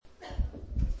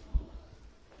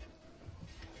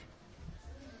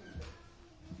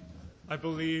I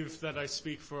believe that I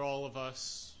speak for all of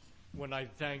us when I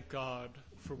thank God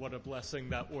for what a blessing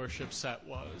that worship set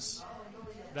was,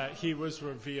 that he was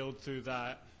revealed through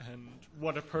that, and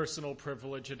what a personal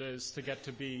privilege it is to get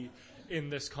to be in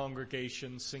this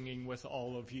congregation singing with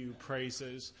all of you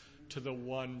praises to the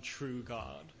one true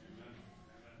God.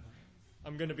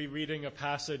 I'm going to be reading a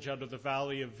passage out of the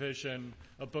Valley of Vision,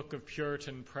 a book of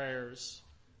Puritan prayers.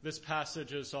 This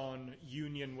passage is on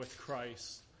union with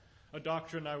Christ, a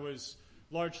doctrine I was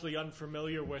largely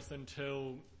unfamiliar with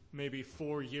until maybe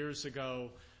 4 years ago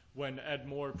when Ed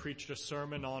Moore preached a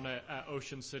sermon on it at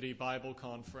Ocean City Bible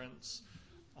Conference,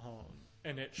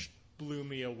 and it blew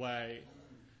me away.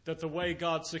 That the way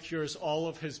God secures all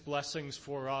of his blessings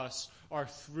for us are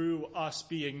through us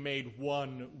being made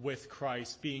one with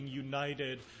Christ, being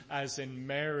united as in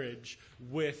marriage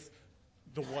with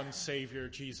the one Savior,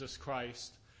 Jesus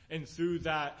Christ. And through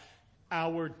that,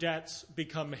 our debts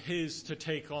become his to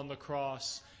take on the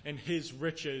cross, and his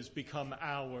riches become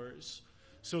ours.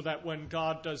 So that when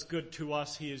God does good to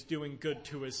us, he is doing good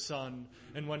to his Son.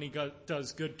 And when he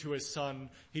does good to his Son,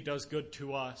 he does good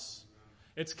to us.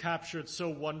 It's captured so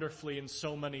wonderfully in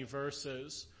so many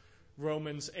verses.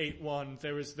 Romans 8:1,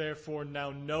 there is therefore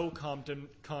now no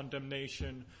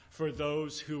condemnation for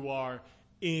those who are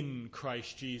in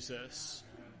Christ Jesus.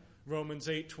 Romans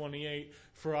 8:28,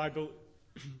 for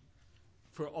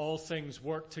all things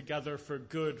work together for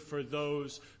good for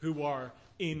those who are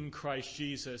in Christ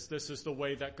Jesus. This is the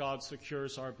way that God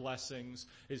secures our blessings,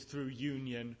 is through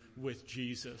union with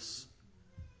Jesus.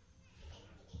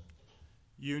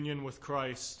 Union with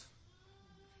Christ.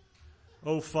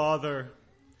 O Father,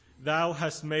 thou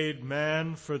hast made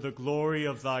man for the glory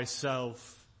of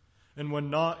thyself, and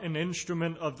when not an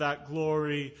instrument of that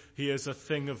glory, he is a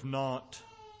thing of naught.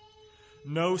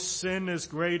 No sin is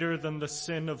greater than the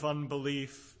sin of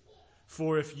unbelief,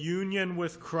 for if union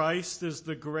with Christ is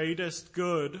the greatest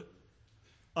good,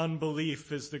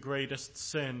 unbelief is the greatest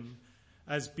sin,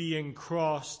 as being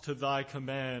cross to thy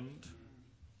command.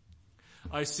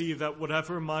 I see that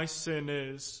whatever my sin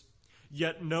is,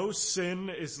 yet no sin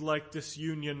is like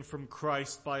disunion from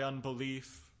Christ by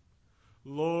unbelief.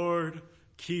 Lord,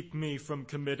 keep me from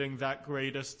committing that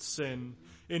greatest sin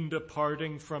in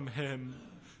departing from him,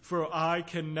 for I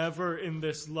can never in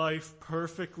this life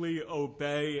perfectly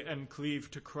obey and cleave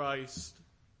to Christ.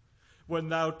 When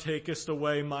thou takest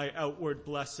away my outward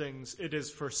blessings, it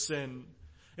is for sin,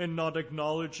 and not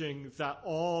acknowledging that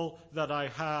all that I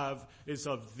have is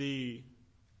of thee.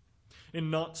 In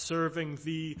not serving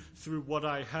thee through what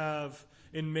I have,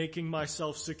 in making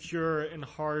myself secure and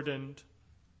hardened.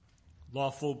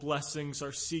 Lawful blessings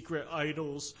are secret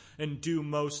idols and do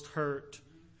most hurt.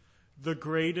 The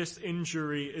greatest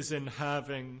injury is in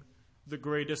having, the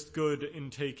greatest good in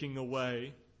taking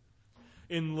away.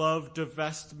 In love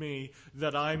divest me,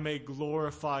 that I may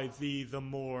glorify thee the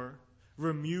more.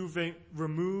 Remove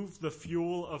the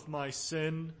fuel of my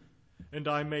sin, and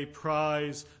I may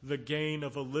prize the gain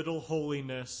of a little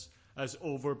holiness as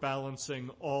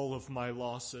overbalancing all of my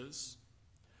losses.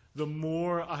 The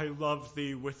more I love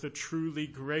thee with a truly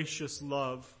gracious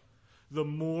love, the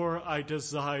more I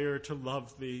desire to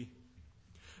love thee.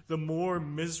 The more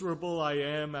miserable I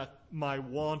am at my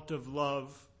want of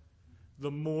love,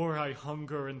 the more I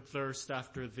hunger and thirst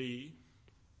after thee.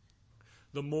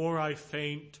 The more I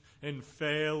faint and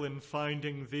fail in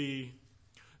finding thee,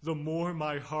 the more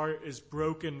my heart is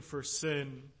broken for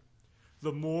sin,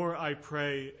 the more I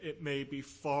pray it may be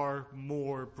far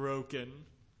more broken.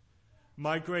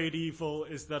 My great evil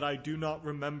is that I do not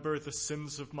remember the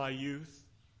sins of my youth.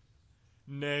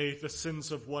 Nay, the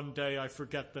sins of one day I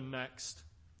forget the next.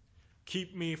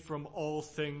 Keep me from all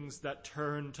things that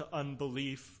turn to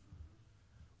unbelief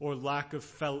or lack of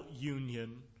felt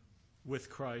union with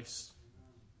Christ.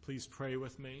 Please pray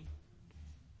with me.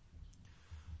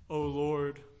 O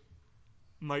Lord,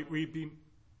 might we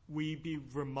be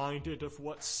reminded of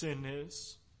what sin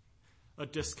is, a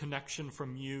disconnection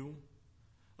from you,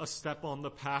 a step on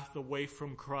the path away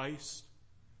from Christ,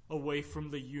 away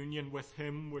from the union with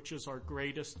him, which is our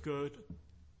greatest good.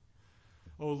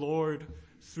 O Lord,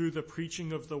 through the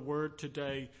preaching of the word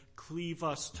today, cleave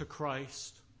us to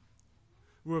Christ.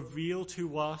 Reveal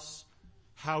to us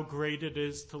how great it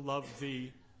is to love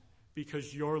thee,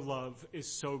 because your love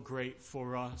is so great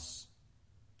for us.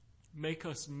 Make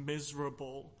us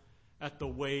miserable at the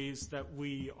ways that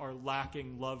we are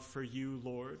lacking love for you,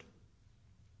 Lord.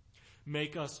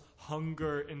 Make us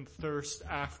hunger and thirst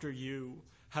after you,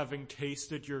 having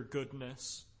tasted your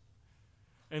goodness,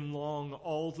 and long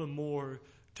all the more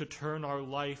to turn our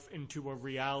life into a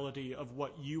reality of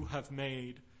what you have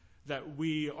made, that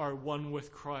we are one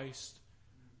with Christ,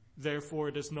 Therefore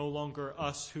it is no longer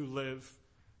us who live,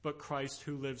 but Christ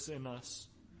who lives in us.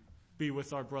 Be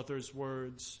with our brother's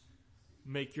words.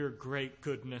 Make your great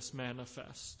goodness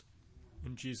manifest.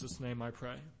 In Jesus' name I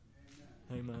pray.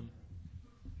 Amen.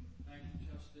 Thank you,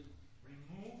 Justin.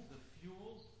 Remove the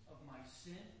fuels of my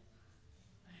sin.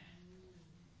 Man,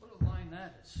 what a line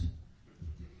that is.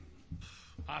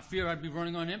 I fear I'd be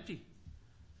running on empty.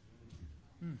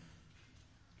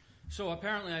 So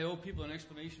apparently I owe people an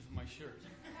explanation for my shirt.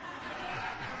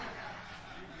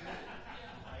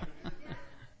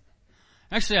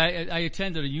 Actually, I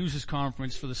attended a users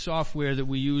conference for the software that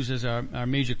we use as our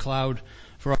major cloud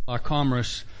for our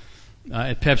commerce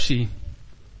at Pepsi.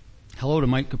 Hello to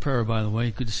Mike Caprera, by the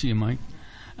way. Good to see you, Mike.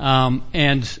 So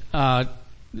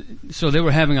they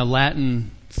were having a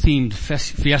Latin-themed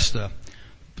fiesta.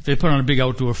 They put on a big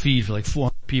outdoor feed for like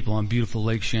 400 people on beautiful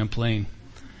Lake Champlain.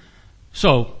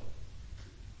 So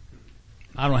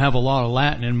I don't have a lot of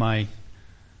Latin in my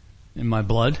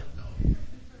blood.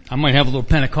 I might have a little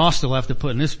Pentecostal after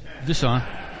putting this on.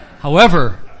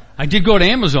 However, I did go to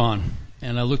Amazon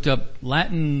and I looked up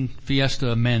Latin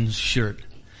Fiesta men's shirt.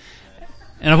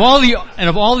 And of all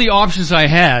the options I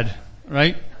had,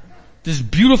 right, this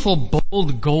beautiful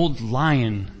bold gold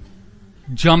lion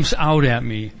jumps out at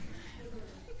me.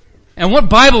 And what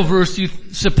Bible verse do you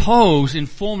suppose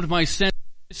informed my sense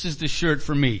this is the shirt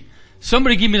for me?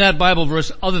 Somebody give me that Bible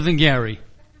verse other than Gary.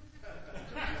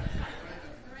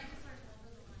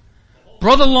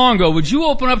 Brother Longo, would you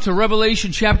open up to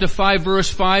Revelation chapter 5 verse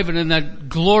 5 and in that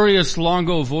glorious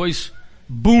Longo voice,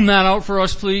 boom that out for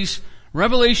us please?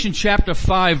 Revelation chapter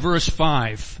 5 verse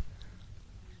 5.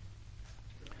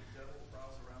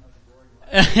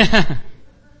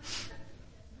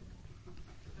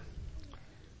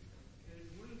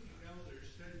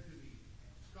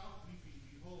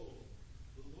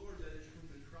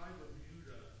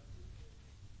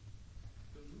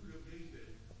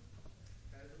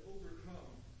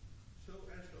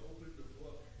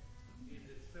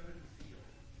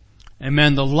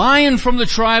 Amen. The Lion from the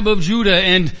tribe of Judah,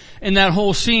 and in that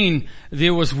whole scene,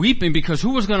 there was weeping because who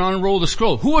was going to unroll the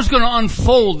scroll? Who was going to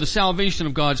unfold the salvation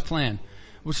of God's plan?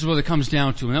 Which is what it comes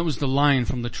down to, and that was the Lion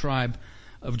from the tribe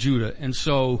of Judah. And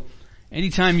so,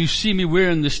 anytime you see me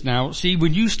wearing this now, see,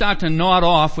 when you start to nod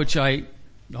off, which I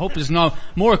hope is now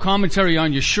more a commentary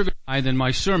on your sugar high than my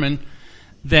sermon,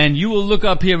 then you will look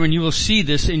up here and you will see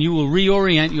this and you will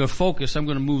reorient your focus. I'm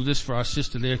going to move this for our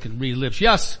sister there can read lips.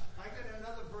 Yes?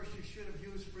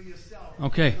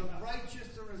 Okay. The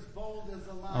righteous are as bold as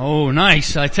a lion. Oh,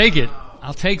 nice. I take it.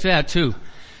 I'll take that too.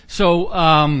 So,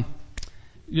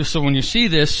 so when you see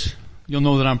this, you'll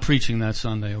know that I'm preaching that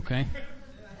Sunday, okay?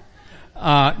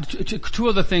 Two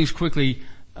other things quickly.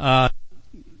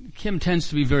 Kim tends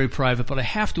to be very private, but I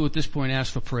have to at this point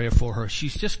ask for prayer for her. She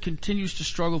just continues to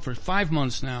struggle for 5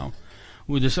 months now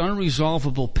with this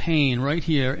unresolvable pain right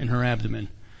here in her abdomen.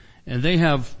 And they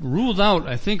have ruled out,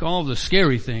 I think, all of the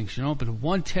scary things, but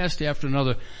one test after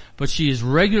another. But she is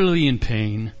regularly in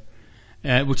pain,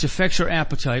 which affects her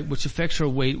appetite, which affects her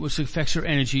weight, which affects her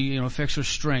energy, affects her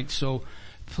strength. So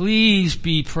please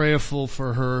be prayerful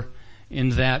for her in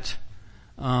that.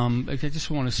 I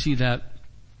just want to see that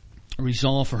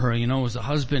resolve for her. As a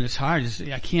husband, it's hard.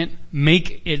 I can't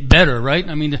make it better, right?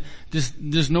 I mean,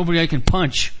 there's nobody I can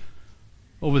punch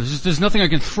over this. There's nothing I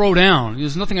can throw down.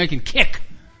 There's nothing I can kick.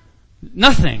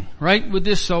 Nothing, right, with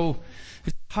this, so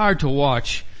it's hard to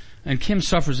watch. And Kim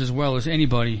suffers as well as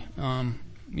anybody,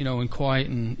 in quiet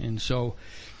and so.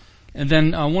 And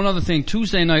then, one other thing,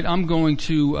 Tuesday night I'm going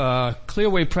to,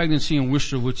 Clearway Pregnancy in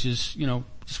Worcester, which is,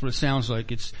 just what it sounds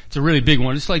like. It's a really big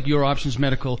one. It's like Your Options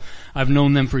Medical. I've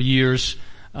known them for years.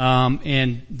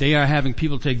 And they are having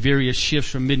people take various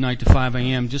shifts from midnight to 5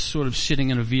 a.m., just sort of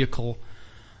sitting in a vehicle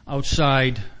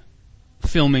outside,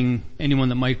 filming anyone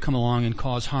that might come along and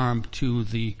cause harm to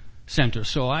the center.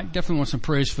 So I definitely want some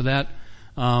prayers for that.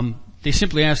 They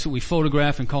simply ask that we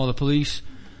photograph and call the police.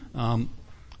 I'm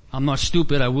not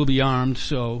stupid. I will be armed,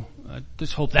 so I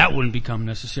just hope that wouldn't become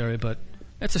necessary, but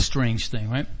that's a strange thing,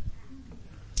 right?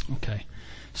 Okay.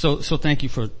 So thank you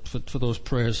for those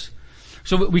prayers.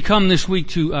 So we come this week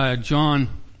to John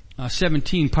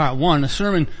 17, part 1, a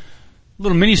sermon,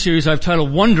 little mini-series I've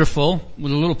titled Onederful,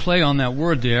 with a little play on that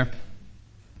word there.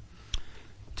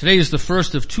 Today is the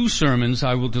first of 2 sermons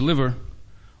I will deliver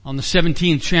on the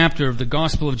 17th chapter of the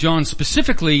Gospel of John,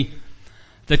 specifically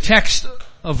the text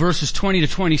of verses 20 to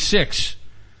 26,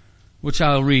 which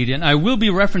I'll read. And I will be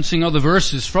referencing other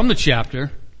verses from the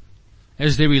chapter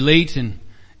as they relate and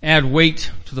add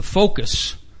weight to the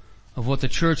focus of what the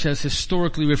church has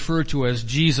historically referred to as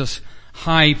Jesus,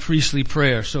 high priestly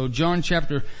prayer. So John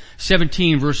chapter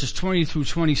 17 verses 20 through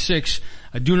 26,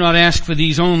 I do not ask for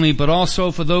these only, but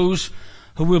also for those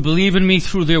who will believe in me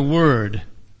through their word,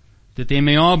 that they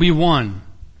may all be one,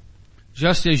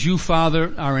 just as you,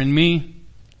 Father, are in me,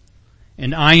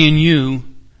 and I in you,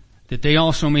 that they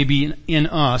also may be in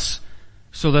us,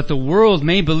 so that the world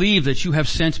may believe that you have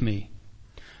sent me.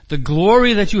 The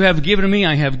glory that you have given me,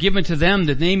 I have given to them,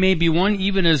 that they may be one,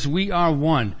 even as we are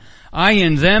one. I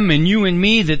in them, and you in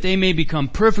me, that they may become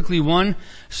perfectly one,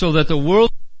 so that the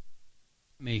world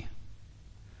me,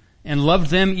 and loved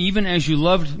them even as you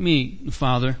loved me,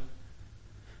 Father.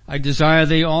 I desire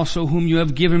they also whom you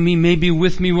have given me may be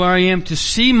with me where I am, to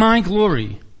see my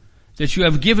glory that you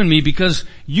have given me, because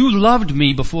you loved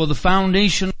me before the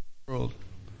foundation of the world.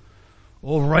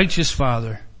 O righteous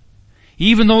Father,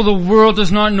 even though the world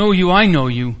does not know you, I know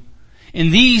you,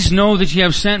 and these know that you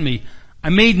have sent me. I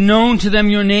made known to them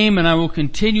your name, and I will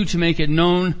continue to make it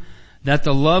known, that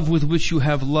the love with which you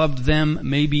have loved them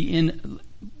may be in,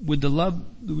 with the love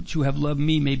which you have loved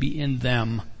me may be in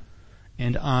them,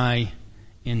 and I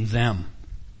in them.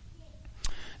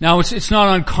 Now it's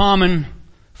not uncommon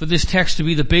for this text to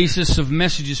be the basis of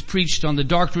messages preached on the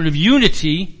doctrine of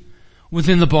unity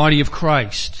within the body of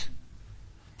Christ.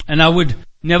 And I would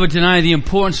never deny the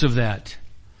importance of that.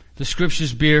 The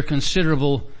scriptures bear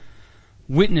considerable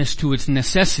witness to its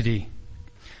necessity.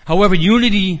 However,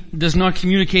 unity does not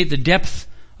communicate the depth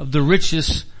of the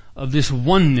richness of this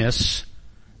oneness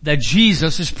that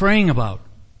Jesus is praying about.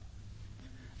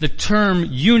 The term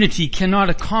unity cannot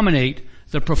accommodate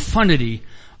the profundity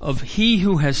of he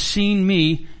who has seen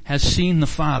me has seen the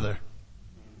Father,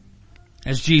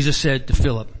 as Jesus said to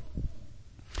Philip.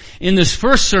 In this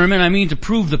first sermon, I mean to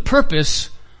prove the purpose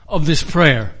of this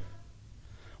prayer.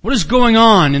 What is going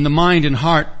on in the mind and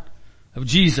heart of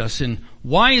Jesus, and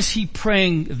why is he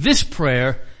praying this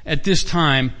prayer at this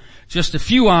time, just a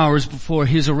few hours before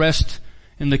his arrest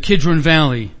in the Kidron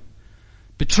Valley,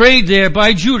 betrayed there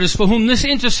by Judas, for whom this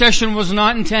intercession was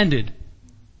not intended,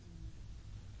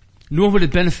 nor would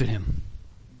it benefit him?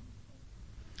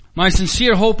 My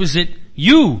sincere hope is that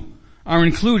you are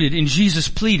included in Jesus'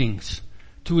 pleadings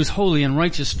to his holy and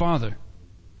righteous Father.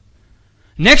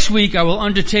 Next week I will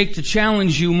undertake to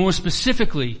challenge you more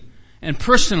specifically and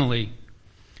personally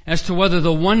as to whether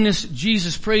the oneness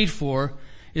Jesus prayed for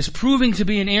is proving to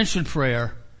be an answered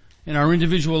prayer in our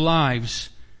individual lives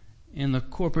in the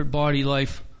corporate body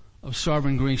life of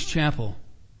Sovereign Grace Chapel.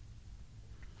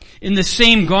 In the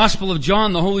same Gospel of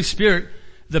John, the Holy Spirit,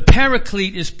 the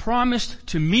Paraclete, is promised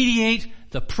to mediate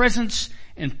the presence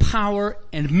and power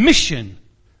and mission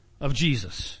of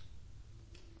Jesus.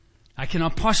 I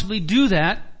cannot possibly do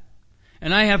that,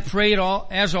 and I have prayed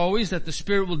as always that the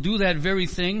Spirit will do that very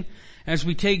thing as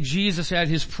we take Jesus at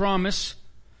his promise,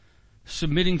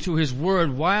 submitting to his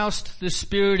word, whilst the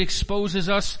Spirit exposes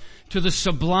us to the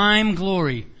sublime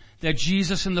glory that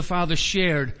Jesus and the Father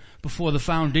shared before the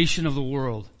foundation of the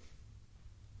world.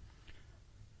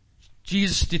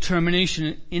 Jesus'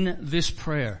 determination in this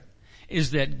prayer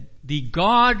is that the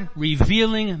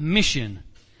God-revealing mission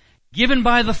given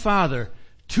by the Father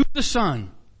to the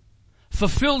Son,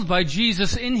 fulfilled by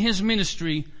Jesus in his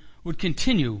ministry, would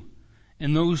continue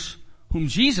in those whom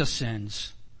Jesus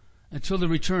sends until the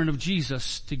return of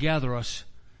Jesus to gather us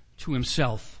to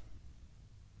himself.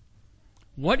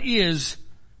 What is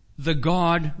the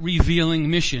God-revealing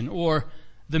mission, or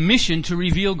the mission to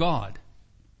reveal God?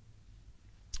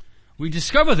 We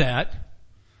discover that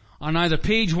on either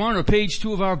page 1 or page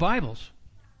 2 of our Bibles,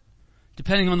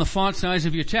 depending on the font size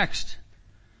of your text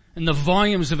and the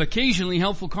volumes of occasionally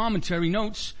helpful commentary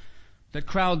notes that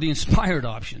crowd the inspired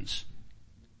options.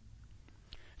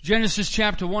 Genesis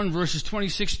chapter 1 verses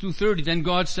 26 through 30, then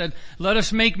God said, "Let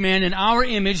us make man in our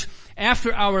image,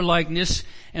 after our likeness,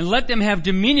 and let them have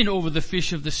dominion over the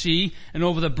fish of the sea, and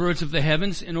over the birds of the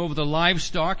heavens, and over the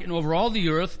livestock, and over all the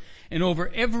earth, and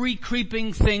over every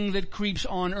creeping thing that creeps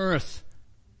on earth."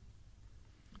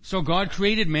 So God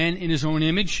created man in his own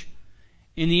image.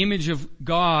 In the image of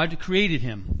God created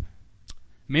him.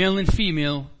 Male and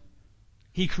female,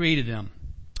 he created them.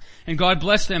 And God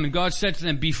blessed them, and God said to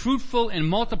them, "Be fruitful and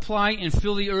multiply and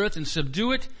fill the earth and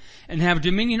subdue it, and have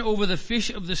dominion over the fish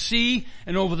of the sea,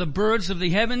 and over the birds of the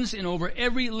heavens, and over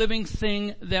every living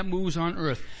thing that moves on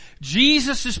earth."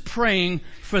 Jesus is praying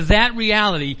for that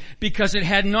reality because it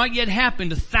had not yet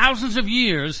happened thousands of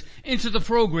years into the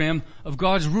program of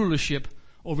God's rulership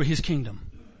over his kingdom.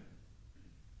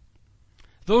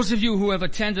 Those of you who have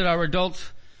attended our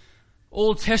adult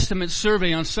Old Testament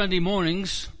survey on Sunday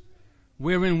mornings,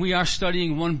 wherein we are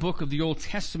studying one book of the Old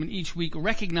Testament each week,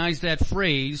 recognize that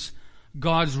phrase,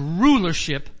 God's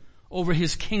rulership over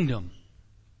his kingdom.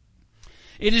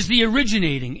 It is the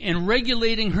originating and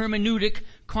regulating hermeneutic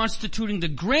constituting the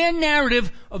grand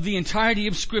narrative of the entirety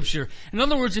of Scripture. In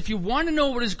other words, if you want to know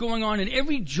what is going on in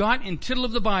every jot and tittle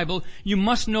of the Bible, you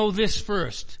must know this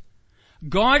first.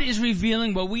 God is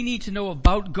revealing what we need to know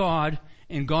about God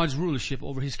and God's rulership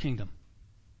over His kingdom.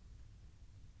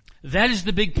 That is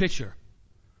the big picture,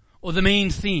 or the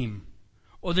main theme,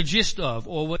 or the gist of,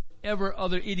 or whatever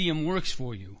other idiom works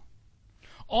for you.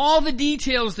 All the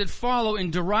details that follow and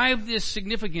derive this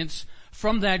significance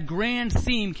from that grand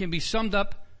theme can be summed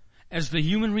up as the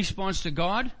human response to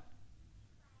God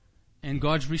and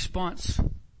God's response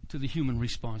to the human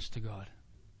response to God.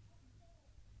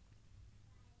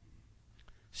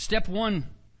 Step 1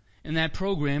 in that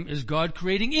program is God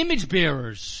creating image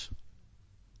bearers.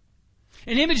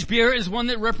 An image bearer is one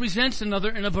that represents another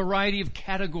in a variety of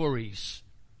categories.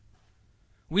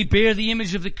 We bear the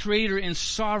image of the Creator and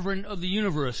Sovereign of the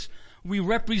universe. We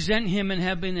represent Him and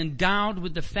have been endowed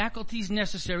with the faculties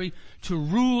necessary to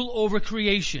rule over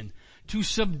creation, to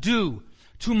subdue,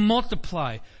 to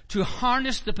multiply, to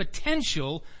harness the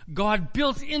potential God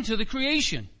built into the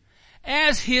creation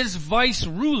as His vice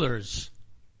rulers.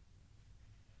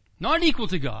 Not equal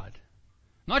to God,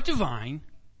 not divine.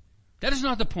 That is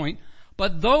not the point.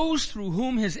 But those through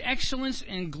whom His excellence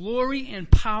and glory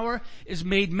and power is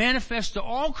made manifest to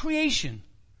all creation,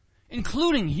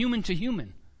 including human to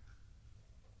human.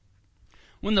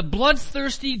 When the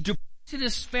bloodthirsty,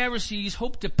 duplicitous Pharisees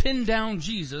hoped to pin down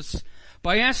Jesus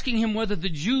by asking Him whether the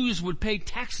Jews would pay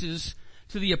taxes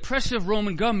to the oppressive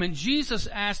Roman government, Jesus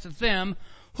asked them,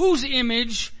 whose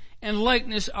image and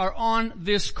likeness are on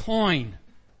this coin?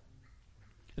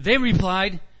 They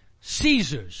replied,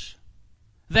 Caesar's.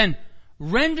 Then,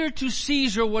 render to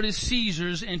Caesar what is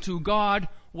Caesar's, and to God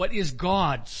what is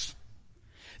God's.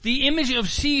 The image of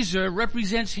Caesar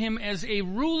represents him as a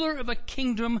ruler of a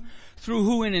kingdom through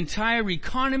whom an entire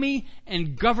economy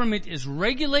and government is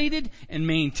regulated and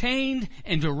maintained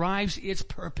and derives its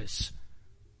purpose.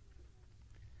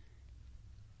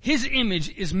 His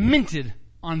image is minted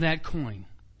on that coin.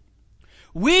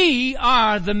 We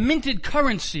are the minted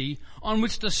currency on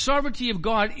which the sovereignty of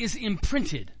God is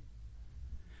imprinted.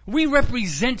 We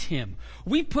represent Him.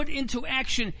 We put into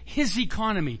action His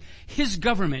economy, His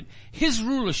government, His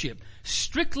rulership,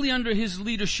 strictly under His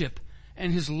leadership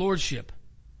and His lordship,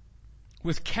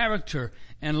 with character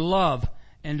and love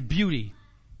and beauty.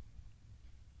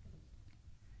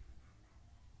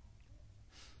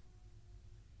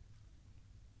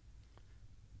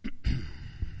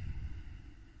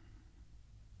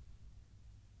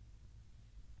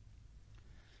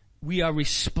 We are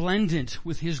resplendent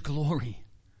with His glory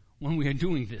when we are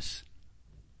doing this.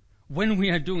 When we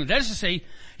are doing it. That is to say,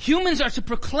 humans are to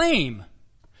proclaim,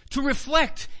 to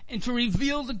reflect, and to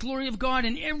reveal the glory of God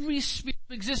in every sphere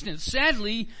of existence.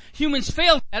 Sadly, humans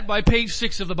fail that by page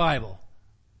 6 of the Bible.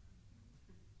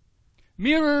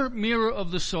 Mirror, mirror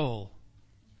of the soul.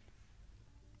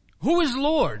 Who is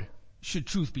Lord, should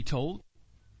truth be told?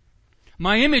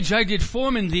 My image I did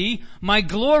form in thee, my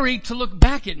glory to look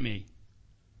back at me.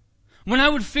 When I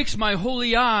would fix my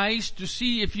holy eyes to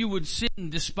see if you would sit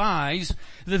and despise,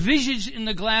 the visage in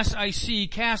the glass I see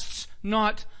casts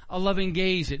not a loving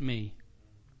gaze at me.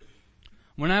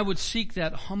 When I would seek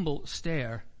that humble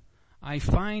stare, I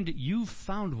find you've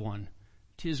found one,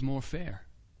 'tis more fair.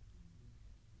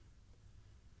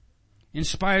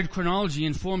 Inspired chronology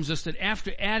informs us that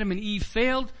after Adam and Eve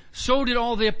failed, so did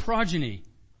all their progeny,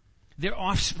 their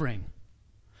offspring.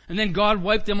 And then God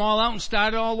wiped them all out and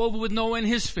started all over with Noah and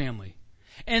his family.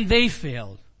 And they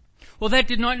failed. Well, that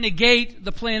did not negate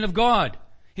the plan of God.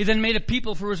 He then made a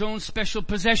people for His own special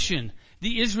possession,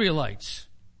 the Israelites.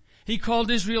 He called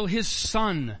Israel His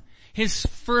son, His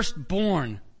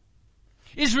firstborn.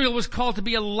 Israel was called to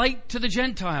be a light to the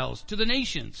Gentiles, to the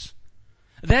nations.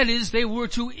 That is, they were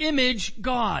to image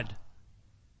God.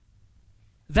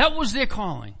 That was their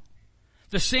calling.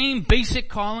 The same basic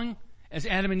calling as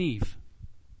Adam and Eve.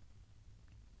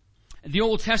 The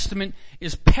Old Testament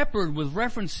is peppered with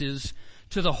references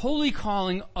to the holy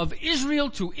calling of Israel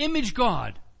to image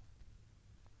God,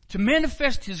 to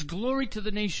manifest His glory to the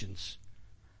nations.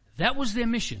 That was their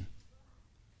mission.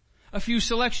 A few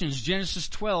selections, Genesis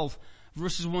 12,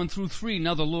 verses 1 through 3.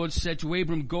 Now the Lord said to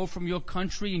Abram, go from your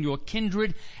country and your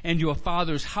kindred and your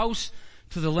father's house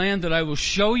to the land that I will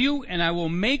show you, and I will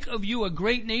make of you a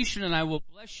great nation, and I will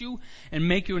bless you and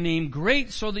make your name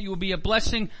great so that you will be a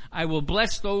blessing. I will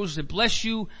bless those that bless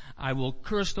you. I will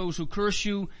curse those who curse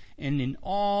you, and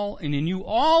in you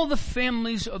all the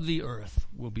families of the earth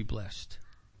will be blessed.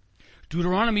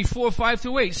 Deuteronomy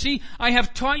 4:5-8. See, I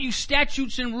have taught you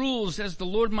statutes and rules as the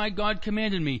Lord my God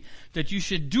commanded me, that you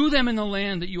should do them in the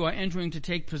land that you are entering to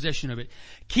take possession of it.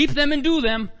 Keep them and do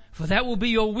them, for that will be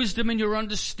your wisdom and your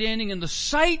understanding in the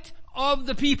sight of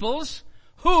the peoples,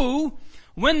 who,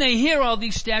 when they hear all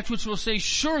these statutes, will say,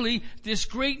 surely this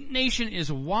great nation is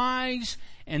wise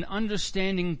and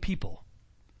understanding people.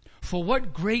 For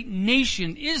what great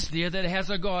nation is there that has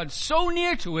a God so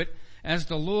near to it as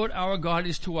the Lord our God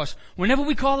is to us whenever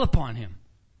we call upon him?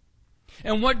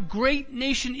 And what great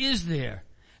nation is there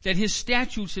that his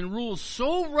statutes and rules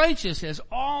so righteous as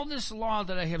all this law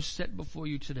that I have set before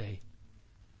you today?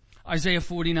 Isaiah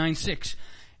 49:6.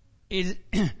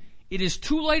 It is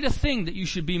too light a thing that you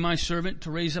should be my servant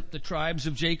to raise up the tribes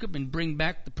of Jacob and bring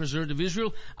back the preserved of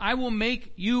Israel. I will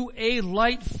make you a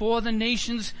light for the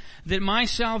nations, that my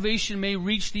salvation may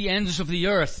reach the ends of the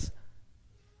earth.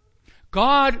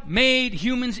 God made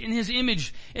humans in his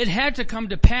image. It had to come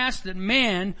to pass that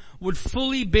man would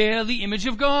fully bear the image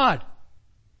of God.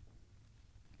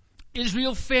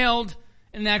 Israel failed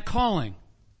in that calling,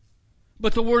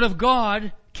 but the word of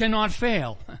God cannot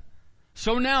fail.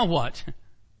 So now what?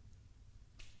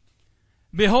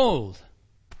 Behold,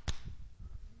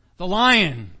 the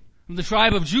Lion from the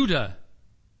tribe of Judah.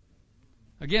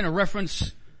 Again, a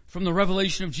reference from the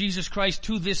revelation of Jesus Christ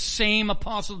to this same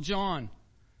Apostle John.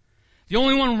 The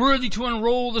only one worthy to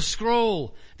unroll the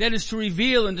scroll, that is to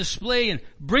reveal and display and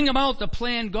bring about the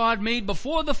plan God made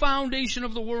before the foundation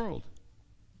of the world.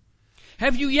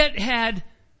 Have you yet had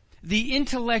the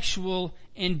intellectual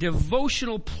and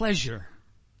devotional pleasure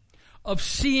of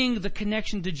seeing the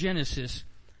connection to Genesis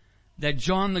that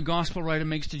John the Gospel writer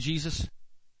makes to Jesus?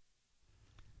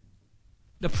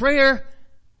 The prayer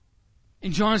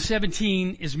in John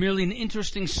 17 is merely an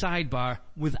interesting sidebar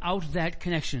without that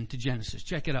connection to Genesis.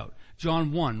 Check it out.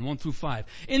 John 1:1-5.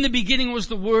 In the beginning was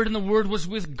the Word, and the Word was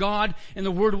with God, and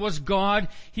the Word was God.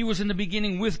 He was in the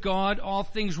beginning with God. All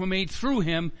things were made through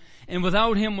him, and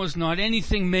without him was not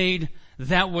anything made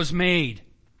that was made.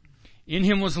 In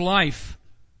him was life,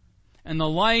 and the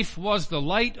life was the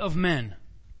light of men.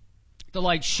 The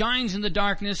light shines in the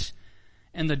darkness,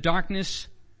 and the darkness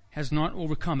has not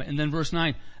overcome it. And then verse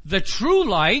 9, the true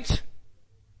light,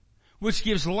 which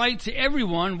gives light to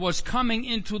everyone, was coming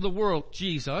into the world,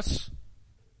 Jesus.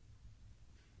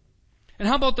 And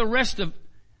how about the rest of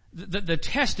the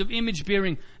test of image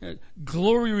bearing,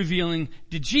 glory revealing?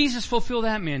 Did Jesus fulfill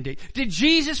that mandate? Did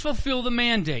Jesus fulfill the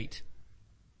mandate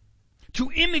to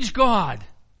image God?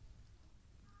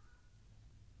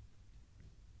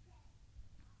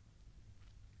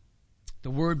 The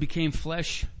Word became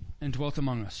flesh and dwelt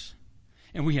among us.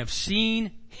 And we have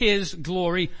seen his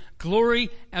glory, glory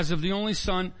as of the only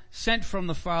Son, sent from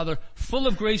the Father, full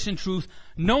of grace and truth.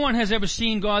 No one has ever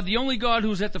seen God, the only God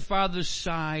who's at the Father's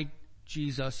side,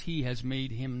 Jesus. He has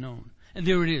made him known. And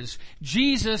there it is.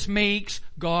 Jesus makes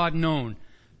God known.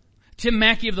 Tim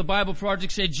Mackey of the Bible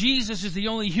Project said, Jesus is the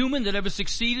only human that ever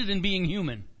succeeded in being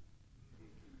human.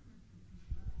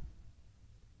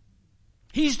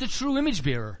 He's the true image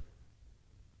bearer.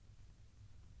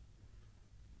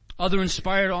 Other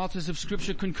inspired authors of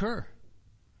Scripture concur.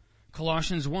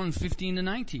 Colossians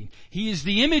 1:15-19. He is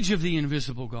the image of the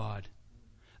invisible God,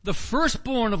 the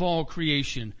firstborn of all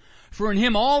creation. For in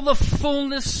him all the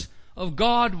fullness of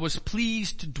God was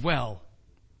pleased to dwell.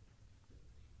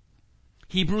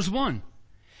 Hebrews 1.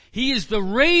 He is the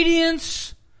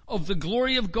radiance of the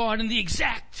glory of God and the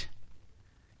exact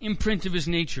imprint of his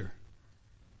nature.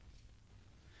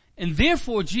 And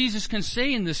therefore Jesus can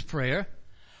say in this prayer,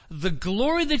 the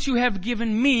glory that you have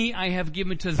given me, I have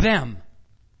given to them.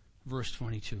 Verse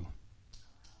 22.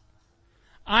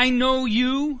 I know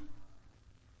you,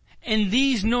 and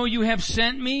these know you have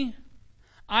sent me.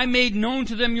 I made known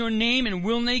to them your name and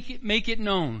will make it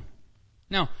known.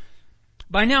 Now,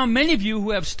 by now many of you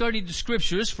who have studied the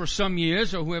Scriptures for some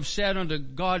years, or who have sat under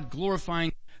God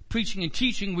glorifying preaching and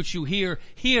teaching, which you hear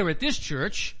here at this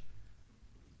church,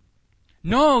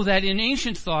 know that in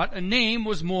ancient thought, a name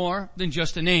was more than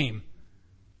just a name.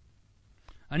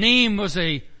 A name was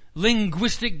a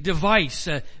linguistic device,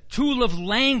 a tool of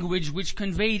language which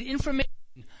conveyed information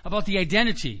about the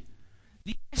identity,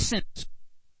 the essence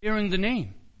bearing the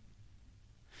name.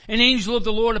 An angel of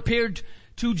the Lord appeared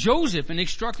to Joseph and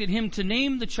instructed him to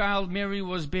name the child Mary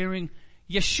was bearing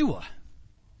Yeshua,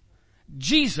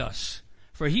 Jesus,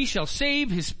 for he shall save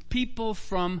his people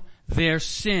from their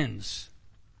sins.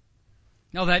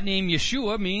 Now that name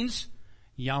Yeshua means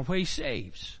Yahweh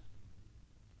saves.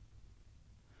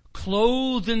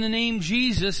 Clothed in the name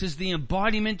Jesus is the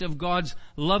embodiment of God's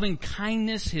loving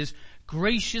kindness, his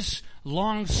gracious,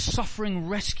 long-suffering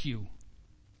rescue.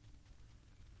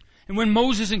 And when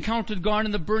Moses encountered God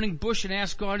in the burning bush and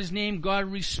asked God his name, God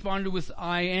responded with,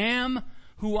 I am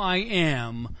who I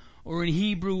am, or in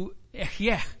Hebrew,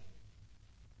 Ehyeh.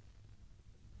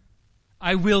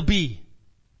 I will be.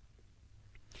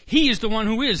 He is the one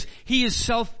who is. He is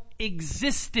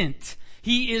self-existent.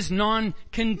 He is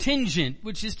non-contingent,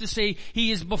 which is to say,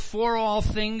 he is before all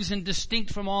things and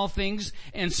distinct from all things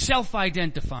and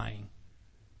self-identifying.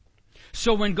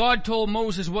 So when God told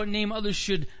Moses what name others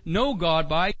should know God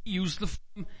by, he used the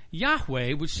form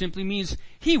Yahweh, which simply means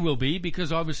he will be,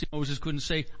 because obviously Moses couldn't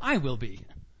say, I will be.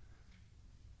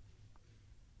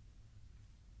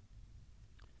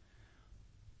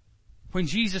 When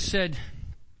Jesus said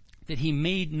that he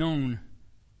made known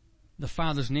the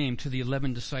Father's name to the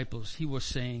 11 disciples, he was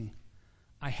saying,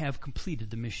 I have completed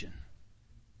the mission.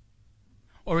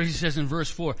 Or as he says in verse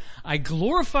 4, I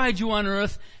glorified you on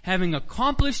earth, having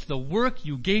accomplished the work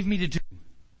you gave me to do.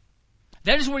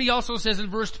 That is what he also says in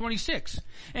verse 26,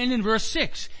 and in verse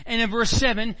 6, and in verse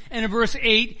 7, and in verse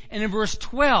 8, and in verse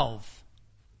 12,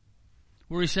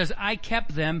 where he says, I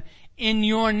kept them in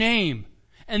your name.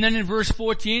 And then in verse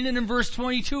 14 and in verse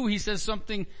 22, he says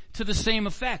something to the same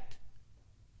effect.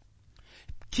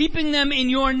 Keeping them in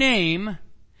your name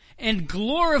and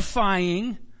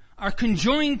glorifying are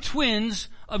conjoined twins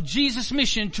of Jesus'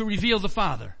 mission to reveal the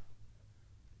Father.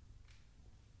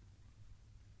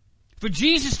 For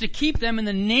Jesus to keep them in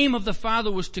the name of the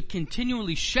Father was to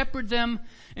continually shepherd them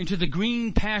into the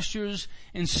green pastures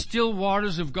and still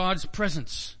waters of God's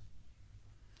presence.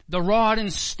 The rod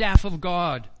and staff of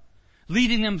God,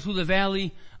 leading them through the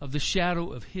valley of the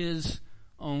shadow of his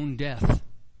own death.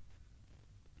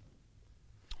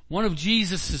 One of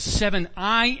Jesus' 7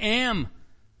 I am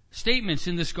statements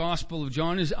in this Gospel of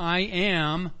John is I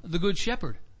am the Good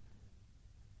Shepherd.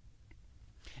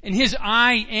 And his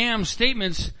I am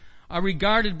statements are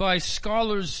regarded by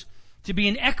scholars to be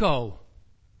an echo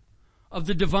of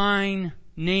the divine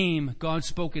name God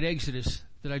spoke at Exodus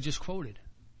that I just quoted.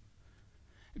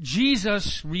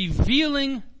 Jesus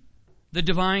revealing the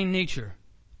divine nature,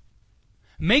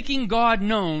 making God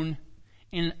known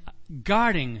and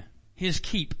guarding his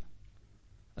keep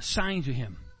assigned to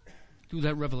him through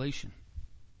that revelation.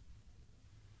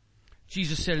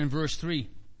 Jesus said in verse 3,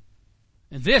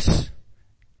 and this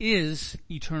is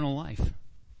eternal life,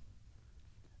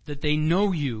 that they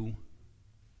know you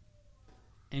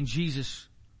and Jesus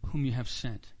whom you have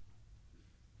sent.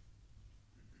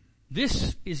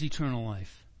 This is eternal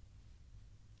life,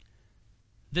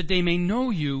 that they may know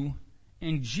you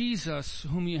and Jesus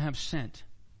whom you have sent.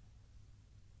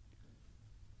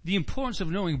 The importance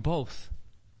of knowing both,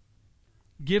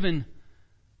 given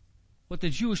what the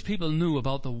Jewish people knew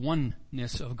about the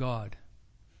oneness of God.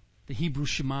 The Hebrew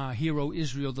Shema, Hear, O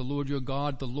Israel, the Lord your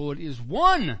God, the Lord is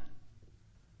one.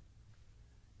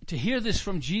 To hear this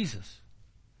from Jesus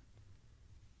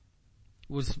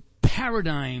was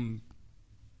paradigm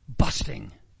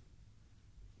busting.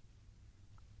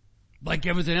 Like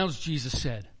everything else Jesus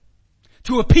said.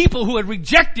 To a people who had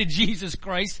rejected Jesus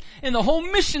Christ and the whole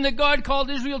mission that God called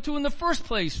Israel to in the first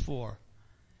place for.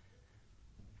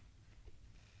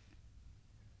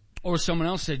 Or someone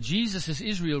else said, Jesus is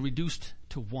Israel reduced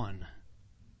to one.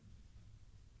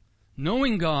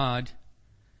 Knowing God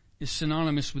is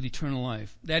synonymous with eternal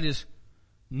life. That is,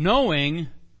 knowing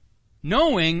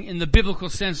in the biblical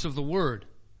sense of the word.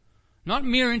 Not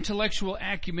mere intellectual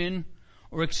acumen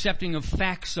or accepting of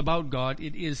facts about God.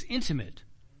 It is intimate.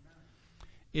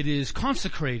 It is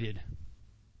consecrated.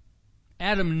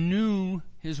 Adam knew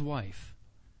his wife,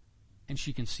 and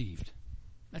she conceived.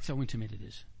 That's how intimate it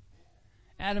is.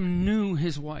 Adam knew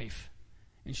his wife,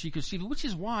 and she conceived, which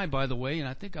is why, by the way, and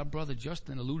I think our brother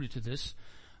Justin alluded to this,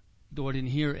 though I didn't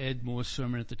hear Ed Moore's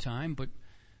sermon at the time, but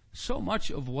so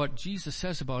much of what Jesus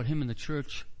says about him in the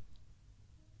church,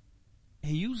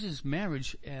 he uses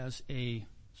marriage as a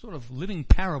sort of living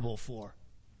parable for.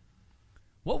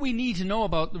 What we need to know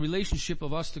about the relationship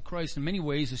of us to Christ in many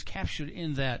ways is captured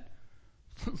in that.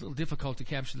 It's a little difficult to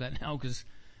capture that now because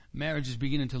marriage is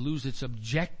beginning to lose its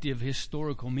objective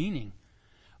historical meaning.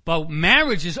 But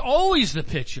marriage is always the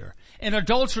picture, and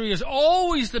adultery is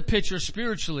always the picture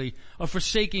spiritually of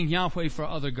forsaking Yahweh for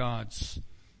other gods.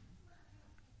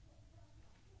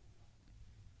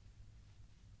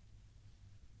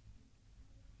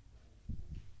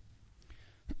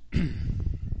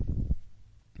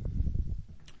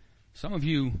 Some of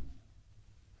you,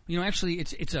 actually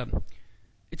it's a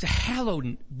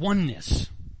hallowed oneness.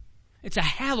 It's a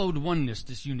hallowed oneness,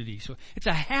 this unity. So it's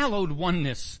a hallowed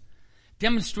oneness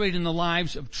demonstrated in the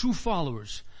lives of true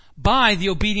followers by the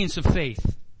obedience of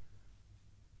faith.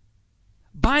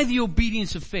 By the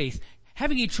obedience of faith.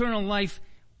 Having eternal life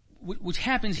which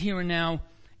happens here and now,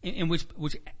 and which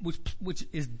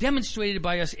is demonstrated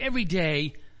by us every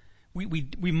day. We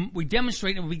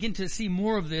demonstrate and we begin to see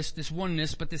more of this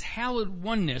oneness, but this hallowed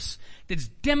oneness that's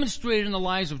demonstrated in the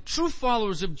lives of true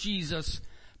followers of Jesus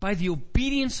by the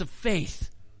obedience of faith,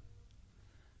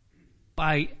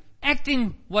 by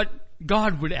acting what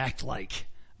God would act like,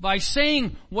 by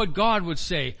saying what God would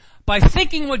say, by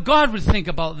thinking what God would think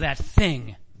about that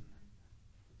thing.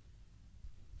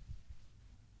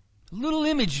 Little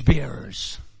image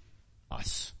bearers,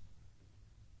 us.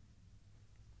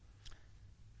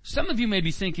 Some of you may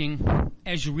be thinking,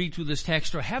 as you read through this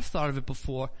text, or have thought of it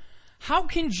before, how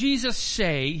can Jesus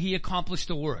say he accomplished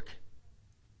the work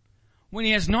when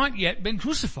he has not yet been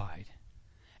crucified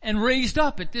and raised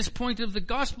up at this point of the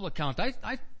gospel account?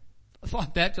 I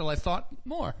thought that till I thought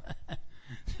more.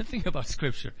 Think about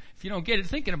Scripture. If you don't get it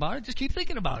thinking about it, just keep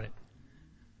thinking about it.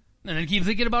 And then keep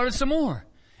thinking about it some more.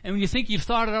 And when you think you've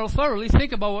thought it out thoroughly,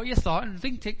 think about what you thought and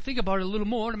think about it a little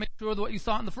more to make sure that what you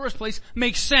thought in the first place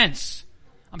makes sense.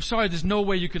 I'm sorry, there's no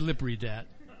way you could lip read that.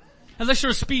 Unless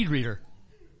you're a speed reader.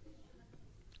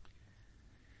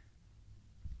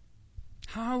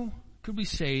 How could we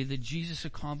say that Jesus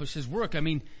accomplished his work? I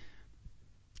mean,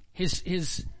 this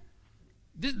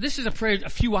is a prayer a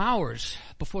few hours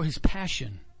before his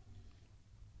passion.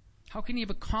 How can he have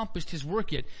accomplished his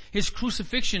work yet? His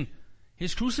crucifixion,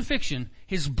 his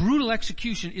brutal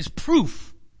execution is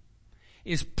proof,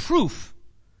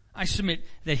 I submit,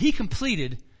 that he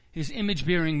completed his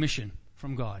image-bearing mission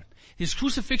from God. His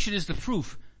crucifixion is the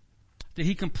proof that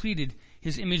he completed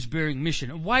his image-bearing mission.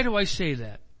 And why do I say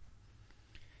that?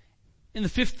 In the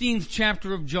 15th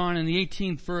chapter of John, in the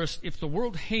 18th verse, if the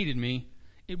world hated me,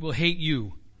 it will hate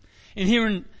you. And here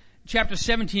in chapter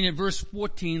 17 at verse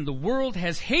 14, the world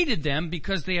has hated them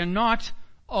because they are not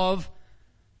of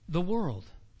the world.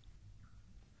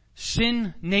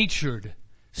 Sin-natured,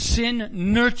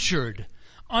 sin-nurtured,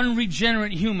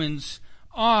 unregenerate humans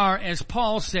are, as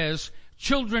Paul says,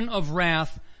 children of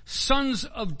wrath, sons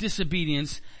of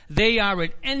disobedience. They are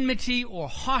at enmity or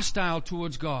hostile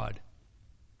towards God.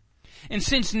 And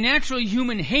since natural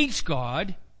human hates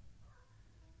God,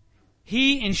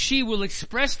 he and she will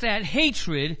express that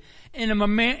hatred in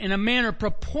a manner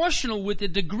proportional with the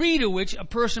degree to which a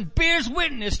person bears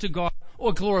witness to God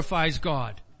or glorifies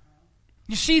God.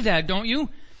 You see that, don't you?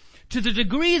 To the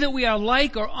degree that we are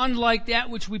like or unlike that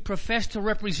which we profess to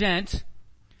represent,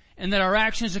 and that our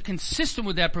actions are consistent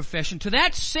with that profession, to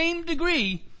that same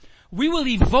degree, we will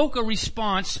evoke a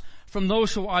response from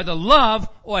those who either love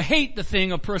or hate the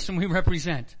thing or person we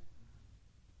represent.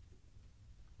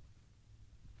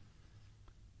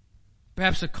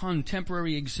 Perhaps a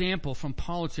contemporary example from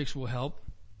politics will help.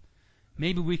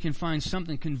 Maybe we can find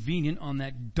something convenient on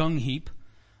that dung heap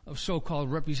of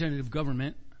so-called representative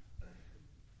government.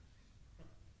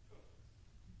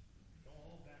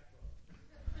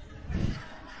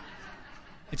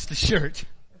 It's the shirt.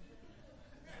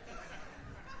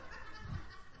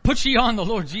 Put ye on the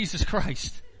Lord Jesus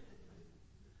Christ.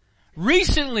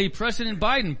 Recently, President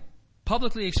Biden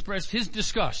publicly expressed his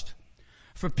disgust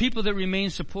for people that remain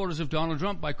supporters of Donald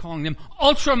Trump by calling them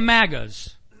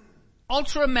ultra-MAGAs.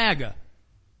 Ultra-MAGA.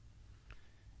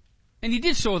 And he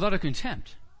did so without a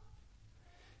contempt.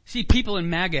 See, people in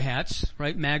MAGA hats,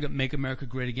 right? MAGA, Make America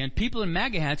Great Again. People in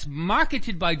MAGA hats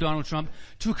marketed by Donald Trump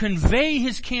to convey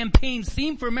his campaign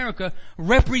theme for America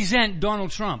represent Donald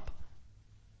Trump.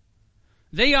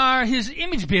 They are his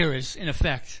image bearers, in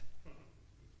effect.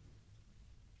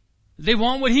 They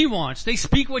want what he wants. They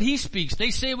speak what he speaks.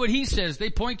 They say what he says. They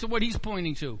point to what he's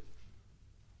pointing to.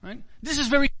 Right? This is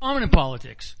very common in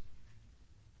politics.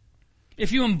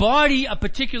 If you embody a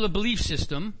particular belief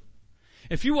system,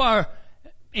 if you are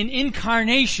an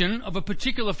incarnation of a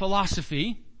particular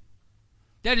philosophy,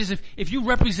 that is, if you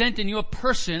represent in your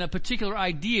person a particular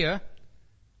idea,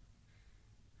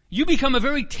 you become a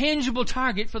very tangible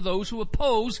target for those who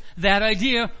oppose that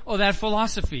idea or that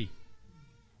philosophy.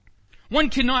 One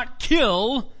cannot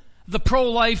kill the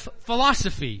pro-life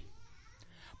philosophy,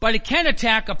 but it can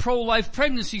attack a pro-life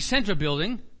pregnancy center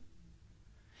building,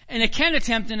 and it can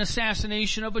attempt an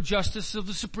assassination of a justice of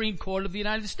the Supreme Court of the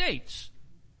United States.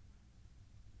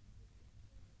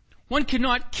 One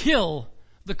cannot kill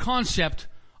the concept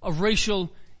of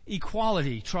racial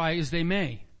equality, try as they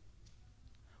may.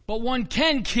 But one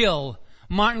can kill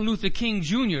Martin Luther King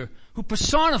Jr., who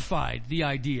personified the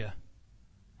idea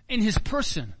in his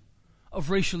person of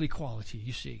racial equality,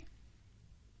 you see.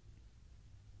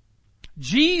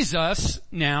 Jesus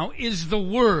now is the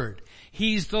Word.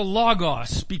 He's the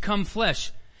Logos, become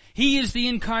flesh. He is the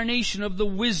incarnation of the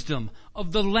wisdom,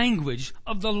 of the language,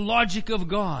 of the logic of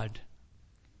God.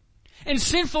 And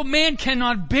sinful man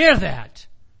cannot bear that.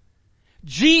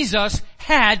 Jesus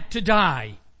had to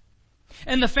die.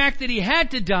 And the fact that he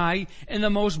had to die in the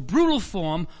most brutal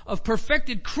form of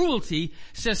perfected cruelty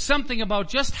says something about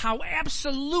just how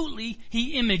absolutely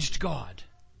he imaged God.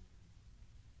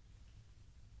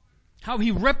 How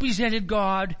he represented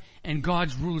God and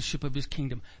God's rulership of his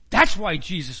kingdom. That's why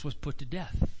Jesus was put to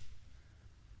death.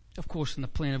 Of course, in the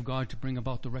plan of God to bring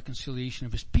about the reconciliation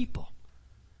of his people.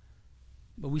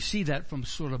 But we see that from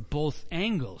sort of both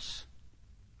angles.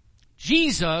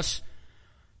 Jesus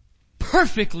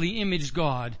perfectly imaged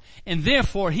God, and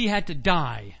therefore he had to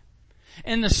die.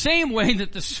 In the same way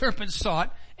that the serpent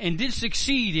sought and did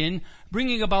succeed in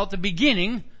bringing about the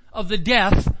beginning of the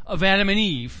death of Adam and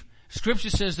Eve.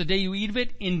 Scripture says the day you eat of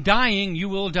it, in dying you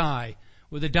will die,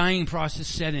 where the dying process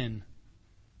set in.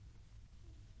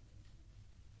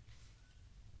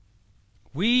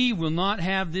 We will not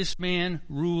have this man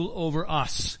rule over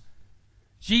us.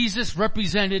 Jesus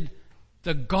represented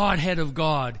the Godhead of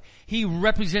God. He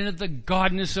represented the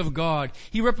godness of God.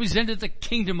 He represented the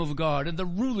kingdom of God and the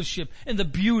rulership and the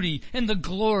beauty and the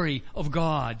glory of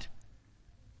God.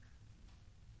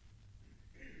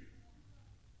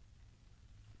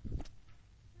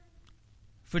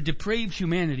 For depraved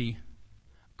humanity,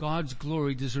 God's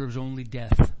glory deserves only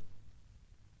death.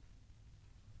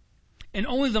 And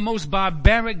only the most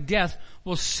barbaric death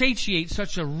will satiate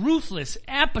such a ruthless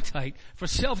appetite for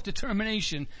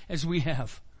self-determination as we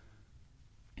have.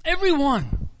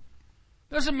 Everyone.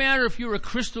 Doesn't matter if you're a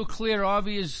crystal clear,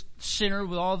 obvious sinner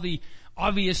with all the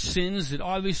obvious sins that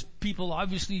obvious people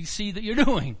obviously see that you're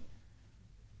doing.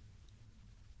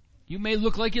 You may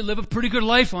look like you live a pretty good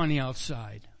life on the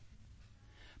outside.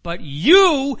 But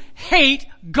you hate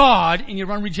God in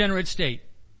your unregenerate state.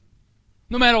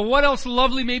 No matter what else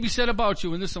lovely may be said about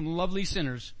you, and there's some lovely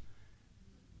sinners.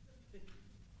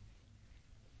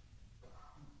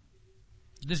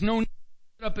 There's no need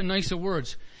to put up in nicer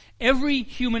words. Every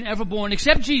human ever born,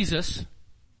 except Jesus,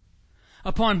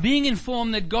 upon being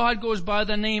informed that God goes by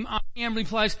the name I am,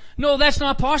 replies, no, that's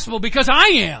not possible because I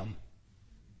am.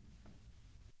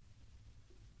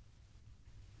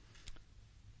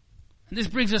 And this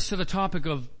brings us to the topic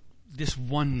of this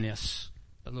oneness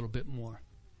a little bit more.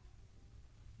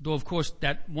 Though, of course,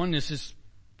 that oneness is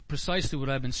precisely what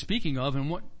I've been speaking of and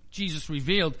what Jesus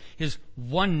revealed, his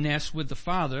oneness with the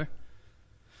Father.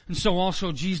 And so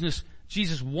also Jesus'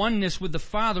 oneness with the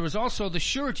Father is also the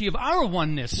surety of our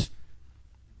oneness.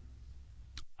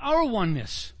 Our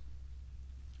oneness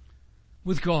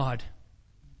with God,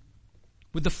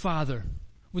 with the Father,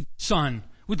 with the Son,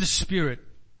 with the Spirit.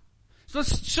 So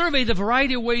let's survey the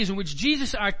variety of ways in which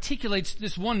Jesus articulates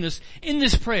this oneness in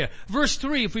this prayer. Verse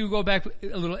 3, if we go back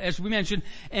a little, as we mentioned,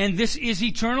 and this is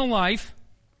eternal life,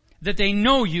 that they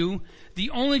know you, the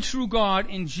only true God,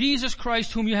 in Jesus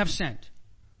Christ whom you have sent.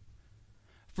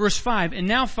 Verse 5, and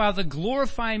now, Father,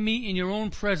 glorify me in your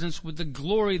own presence with the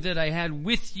glory that I had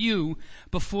with you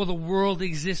before the world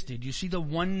existed. You see the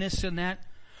oneness in that?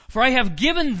 For I have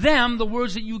given them the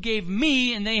words that you gave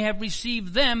me, and they have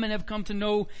received them and have come to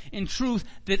know in truth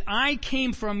that I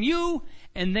came from you,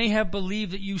 and they have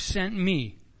believed that you sent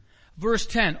me. Verse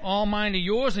 10, all mine are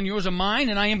yours, and yours are mine,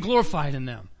 and I am glorified in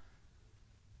them.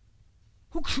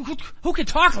 Who can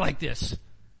talk like this?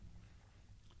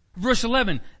 Verse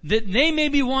 11, that they may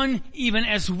be one even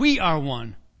as we are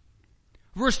one.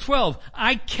 Verse 12,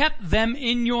 I kept them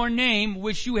in your name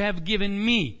which you have given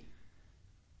me.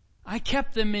 I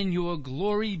kept them in your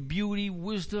glory, beauty,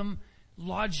 wisdom,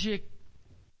 logic,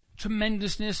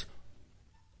 tremendousness,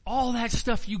 all that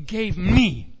stuff you gave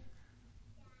me.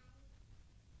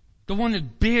 The one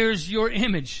that bears your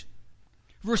image.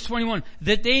 Verse 21,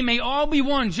 that they may all be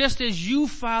one, just as you,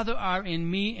 Father, are in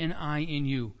me and I in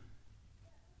you.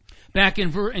 Back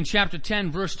in chapter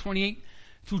 10, verse 28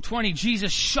 through 20,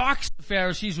 Jesus shocks the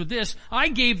Pharisees with this, I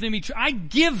give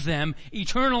them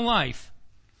eternal life.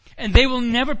 And they will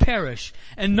never perish,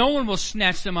 and no one will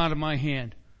snatch them out of my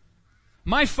hand.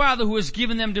 My Father who has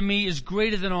given them to me is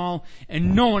greater than all,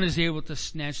 and no one is able to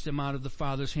snatch them out of the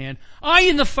Father's hand. I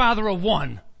and the Father are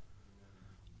one.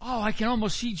 Oh, I can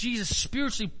almost see Jesus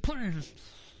spiritually putting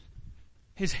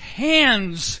his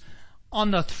hands on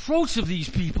the throats of these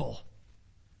people.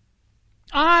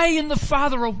 I and the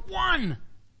Father are one.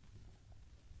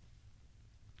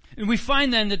 And we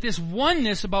find then that this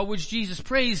oneness about which Jesus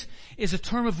prays is a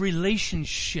term of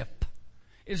relationship.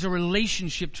 It is a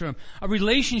relationship term. A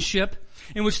relationship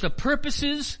in which the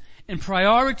purposes and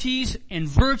priorities and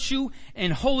virtue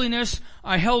and holiness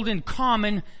are held in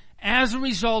common as a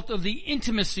result of the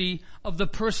intimacy of the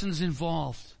persons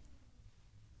involved.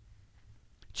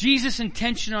 Jesus'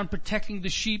 intention on protecting the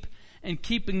sheep and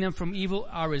keeping them from evil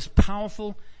are as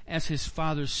powerful as his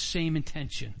Father's same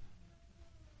intention.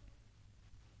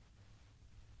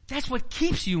 That's what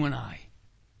keeps you and I.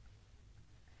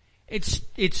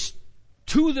 It's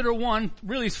two that are one,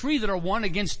 really three that are one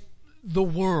against the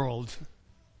world.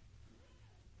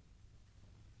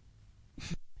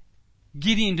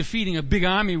 Gideon defeating a big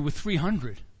army with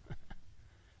 300.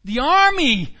 The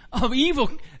army of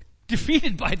evil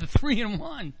defeated by the 3 in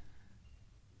 1.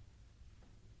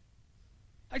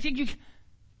 I think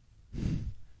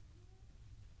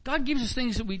God gives us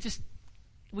things that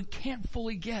we can't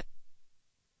fully get.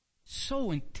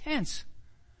 So intense.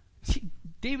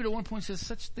 David at one point says,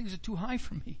 such things are too high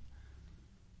for me.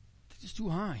 They're just too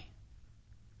high.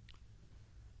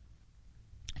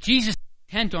 Jesus is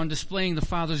intent on displaying the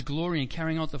Father's glory and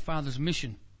carrying out the Father's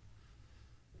mission.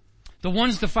 The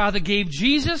ones the Father gave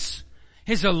Jesus,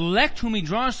 his elect whom he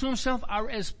draws to himself, are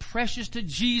as precious to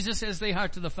Jesus as they are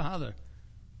to the Father.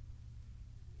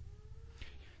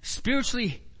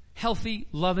 Spiritually healthy,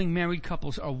 loving married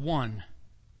couples are one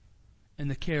in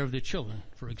the care of their children,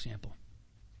 for example.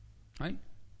 Right?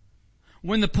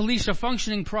 When the police are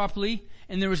functioning properly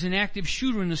and there is an active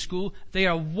shooter in the school, they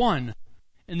are one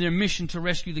in their mission to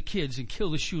rescue the kids and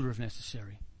kill the shooter if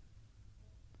necessary.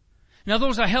 Now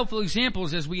those are helpful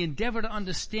examples as we endeavor to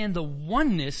understand the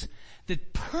oneness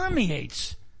that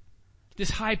permeates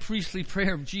this high priestly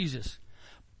prayer of Jesus.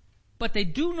 But they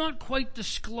do not quite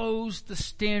disclose the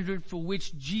standard for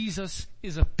which Jesus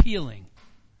is appealing.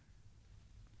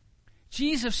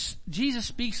 Jesus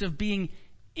speaks of being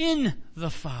in the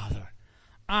Father.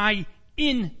 I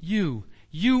in you.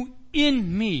 You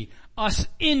in me. Us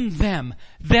in them.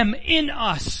 Them in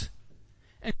us.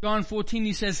 And John 14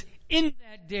 he says, in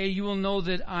that day you will know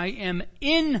that I am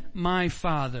in my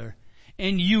Father,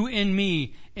 and you in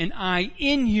me, and I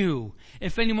in you.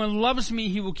 If anyone loves me,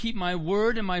 he will keep my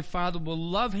word, and my Father will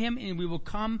love him, and we will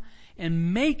come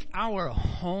and make our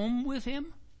home with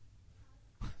him.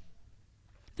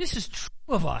 This is true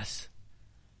of us.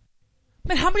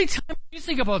 Man, how many times do you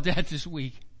think about that this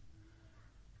week?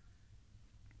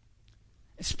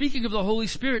 Speaking of the Holy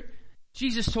Spirit,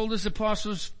 Jesus told his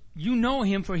apostles, you know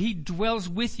him, for he dwells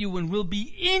with you and will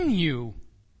be in you.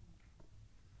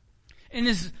 In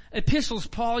his epistles,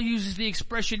 Paul uses the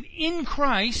expression in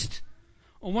Christ,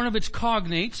 or one of its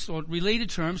cognates, or related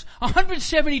terms,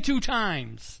 172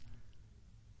 times.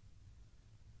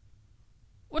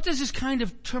 What does this kind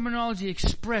of terminology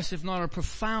express, if not a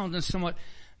profound and somewhat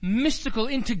mystical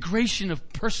integration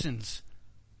of persons?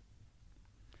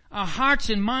 Our hearts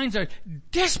and minds are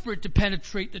desperate to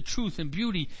penetrate the truth and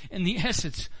beauty and the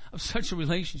essence of such a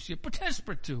relationship. We're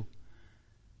desperate to.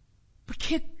 But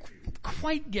can't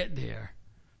quite get there.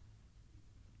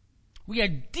 We are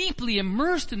deeply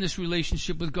immersed in this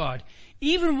relationship with God,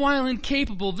 even while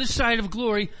incapable, this side of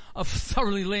glory, of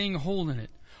thoroughly laying hold in it.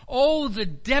 Oh, the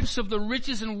depths of the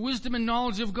riches and wisdom and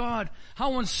knowledge of God.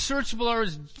 How unsearchable are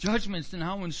his judgments and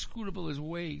how inscrutable his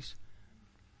ways.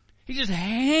 He just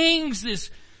hangs this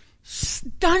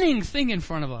stunning thing in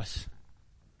front of us.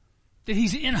 That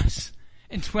he's in us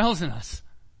and dwells in us.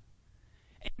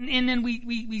 And then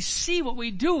we see what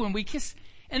we do and we kiss.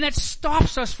 And that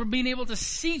stops us from being able to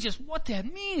see just what that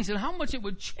means and how much it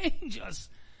would change us.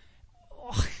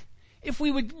 Oh, if we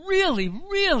would really,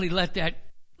 really let that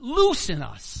loose in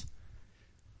us.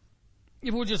 If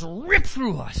it would just rip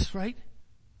through us, right?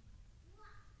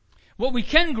 What we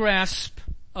can grasp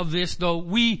of this, though,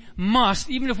 we must,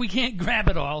 even if we can't grab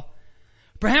it all,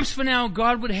 perhaps for now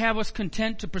God would have us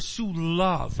content to pursue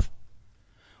love,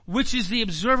 which is the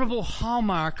observable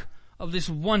hallmark of this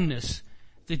oneness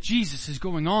that Jesus is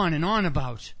going on and on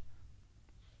about.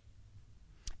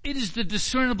 It is the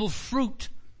discernible fruit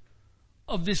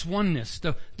of this oneness,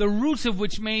 the roots of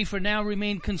which may for now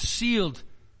remain concealed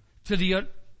to the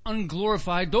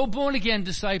unglorified, though born again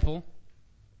disciple.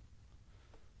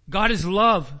 God is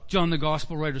love, John the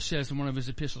Gospel writer says in one of his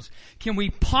epistles. Can we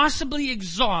possibly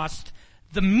exhaust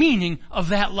the meaning of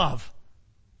that love?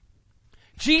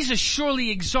 Jesus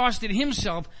surely exhausted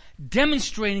himself,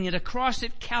 demonstrating it across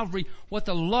at Calvary what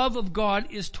the love of God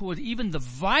is toward even the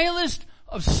vilest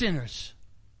of sinners.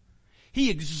 He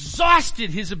exhausted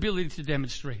his ability to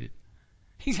demonstrate it.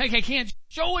 He's like, I can't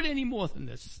show it any more than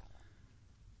this.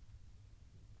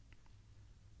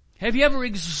 Have you ever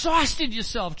exhausted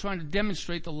yourself trying to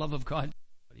demonstrate the love of God?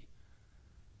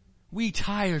 We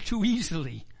tire too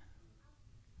easily.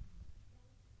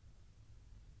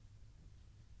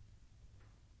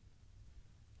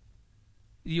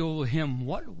 The old hymn,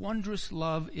 what wondrous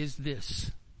love is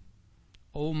this,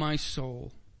 O my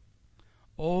soul,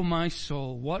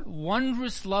 what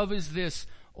wondrous love is this,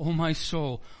 O my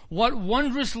soul. What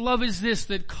wondrous love is this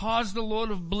that caused the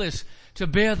Lord of bliss to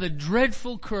bear the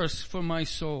dreadful curse for my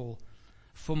soul,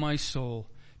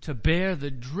 to bear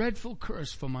the dreadful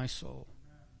curse for my soul.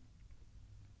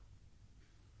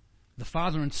 The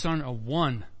Father and Son are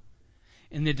one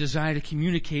in their desire to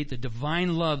communicate the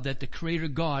divine love that the Creator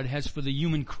God has for the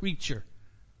human creature,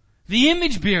 the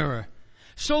image bearer,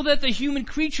 so that the human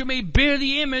creature may bear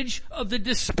the image of the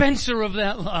dispenser of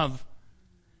that love.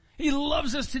 He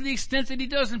loves us to the extent that He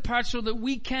does, in part so that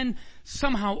we can,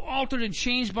 somehow altered and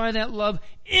changed by that love,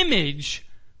 image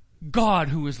God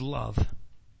who is love.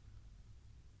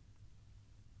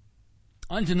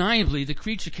 Undeniably, the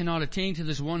creature cannot attain to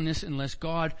this oneness unless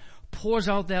God pours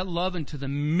out that love into the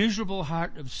miserable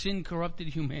heart of sin-corrupted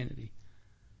humanity.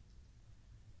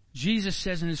 Jesus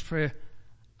says in His prayer,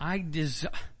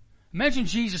 imagine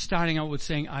Jesus starting out with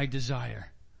saying, I desire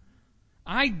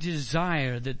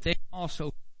that they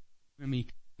also me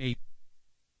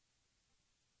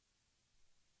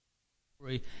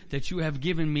that you have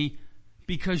given me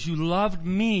because you loved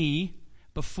me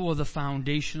before the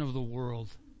foundation of the world.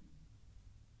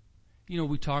 You know,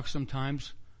 we talk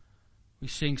sometimes, we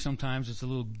sing sometimes, it's a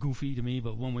little goofy to me,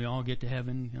 but when we all get to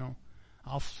heaven, you know,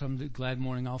 someday, glad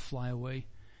morning, I'll fly away.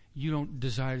 You don't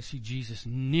desire to see Jesus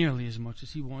nearly as much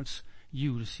as He wants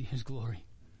you to see His glory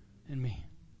in me.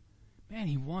 Man,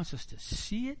 He wants us to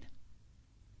see it.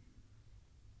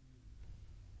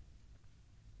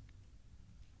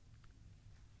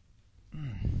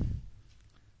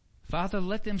 Father,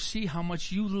 let them see how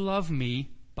much you love me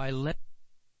by letting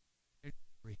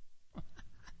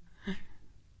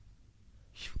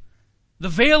the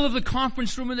veil of the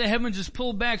conference room in the heavens is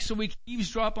pulled back so we can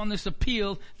eavesdrop on this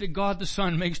appeal that God the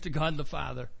Son makes to God the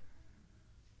Father.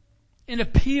 An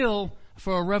appeal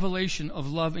for a revelation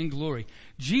of love and glory.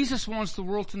 Jesus wants the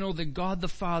world to know that God the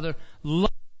Father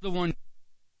loves the one to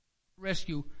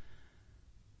rescue,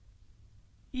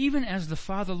 even as the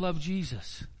Father loved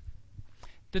Jesus.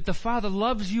 That the Father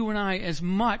loves you and I as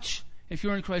much, if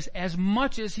you're in Christ, as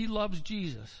much as He loves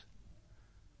Jesus.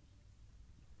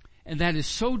 And that is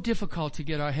so difficult to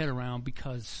get our head around,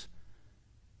 because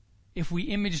if we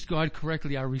imaged God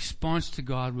correctly, our response to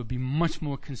God would be much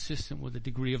more consistent with the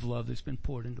degree of love that's been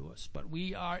poured into us. But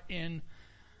we are in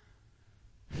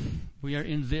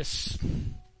this,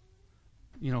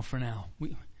 you know, for now.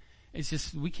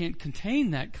 We can't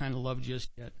contain that kind of love just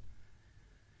yet.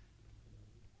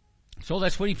 So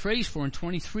that's what he prays for in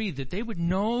 23, that they would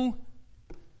know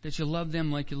that you love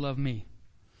them like you love me.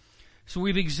 So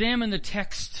we've examined the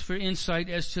text for insight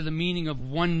as to the meaning of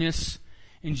oneness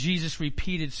in Jesus'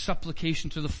 repeated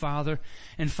supplication to the Father,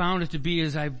 and found it to be,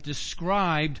 as I've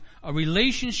described, a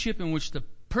relationship in which the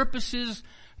purposes,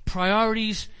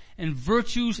 priorities, and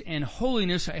virtues and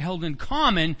holiness are held in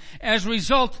common as a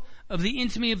result of the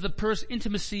intimacy of the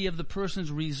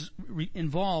persons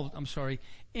involved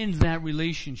in that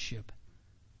relationship.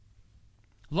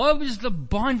 Love is the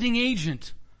bonding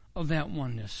agent of that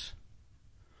oneness.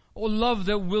 O love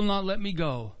that will not let me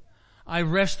go, I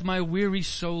rest my weary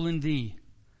soul in Thee.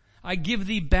 I give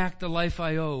Thee back the life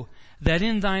I owe, that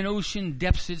in Thine ocean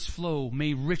depths its flow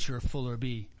may richer, fuller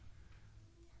be.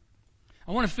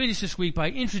 I want to finish this week by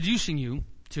introducing you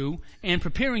to and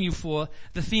preparing you for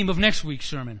the theme of next week's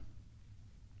sermon.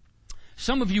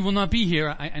 Some of you will not be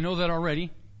here, I know that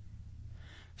already.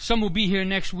 Some will be here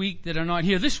next week that are not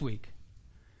here this week.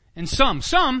 And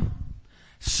some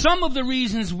of the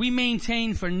reasons we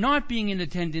maintain for not being in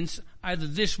attendance either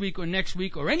this week or next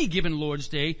week or any given Lord's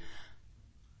Day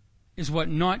is what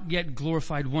not yet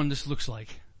glorified oneness looks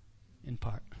like, in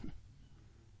part.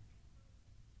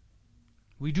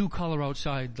 We do color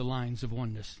outside the lines of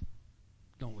oneness,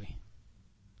 don't we?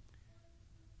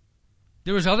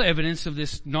 There is other evidence of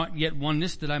this not yet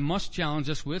oneness that I must challenge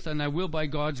us with, and I will by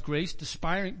God's grace,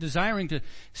 desiring to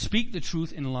speak the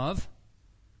truth in love.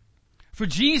 For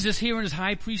Jesus, here in His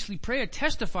high priestly prayer,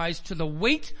 testifies to the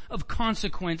weight of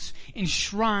consequence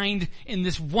enshrined in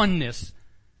this oneness.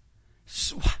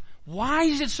 So, why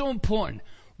is it so important?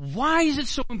 Why is it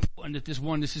so important that this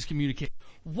oneness is communicated?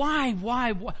 Why?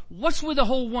 What's with the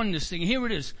whole oneness thing? Here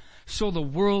it is. So the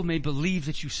world may believe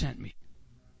that you sent me.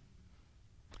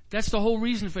 That's the whole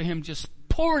reason for Him just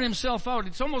pouring Himself out.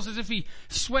 It's almost as if He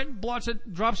sweat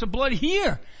drops of blood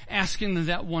here, asking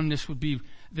that oneness would be,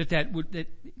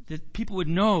 that people would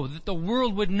know, that the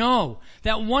world would know.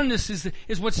 That oneness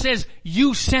is what says,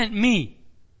 you sent me.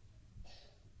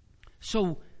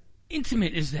 So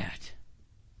intimate is that.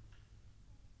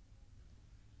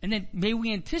 And then may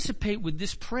we anticipate with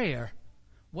this prayer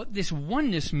what this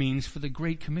oneness means for the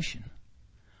Great Commission.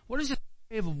 What does this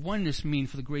prayer of oneness mean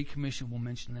for the Great Commission? We'll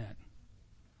mention that.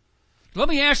 Let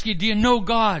me ask you, do you know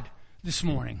God this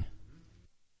morning?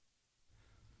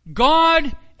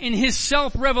 God in His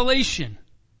self-revelation.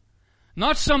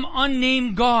 Not some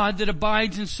unnamed God that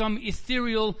abides in some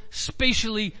ethereal,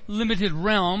 spatially limited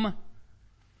realm.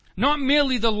 Not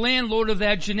merely the landlord of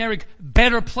that generic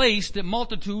better place that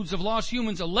multitudes of lost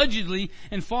humans allegedly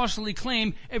and falsely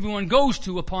claim everyone goes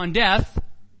to upon death.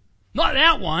 Not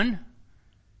that one.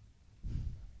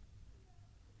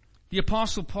 The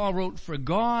Apostle Paul wrote, "For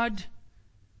God,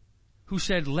 who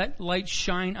said, 'Let light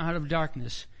shine out of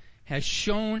darkness,' has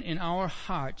shone in our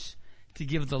hearts to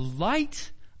give the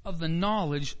light of the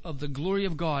knowledge of the glory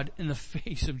of God in the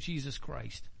face of Jesus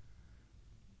Christ."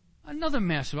 Another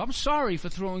massive. I'm sorry for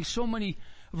throwing so many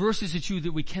verses at you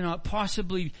that we cannot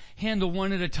possibly handle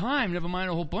one at a time, never mind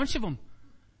a whole bunch of them.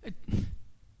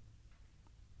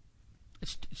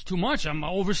 It's too much. I'm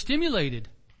overstimulated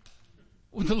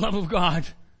with the love of God.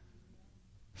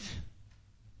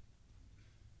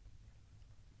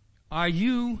 Are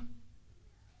you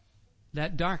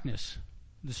that darkness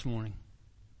this morning?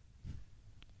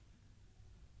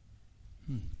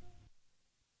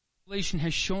 Revelation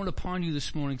has shone upon you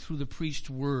this morning through the preached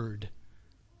word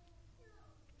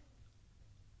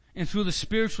and through the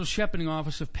spiritual shepherding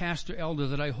office of pastor elder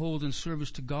that I hold in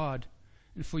service to God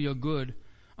and for your good.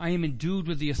 I am endued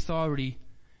with the authority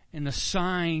and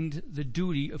assigned the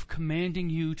duty of commanding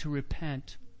you to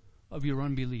repent of your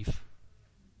unbelief,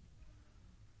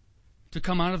 to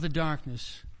come out of the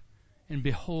darkness and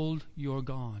behold your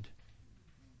God.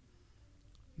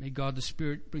 May God the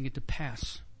Spirit bring it to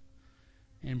pass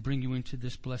and bring you into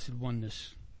this blessed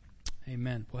oneness.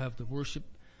 Amen. We'll have the worship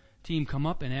team come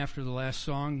up, and after the last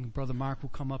song, Brother Mark will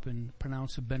come up and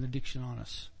pronounce a benediction on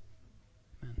us.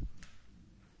 Amen.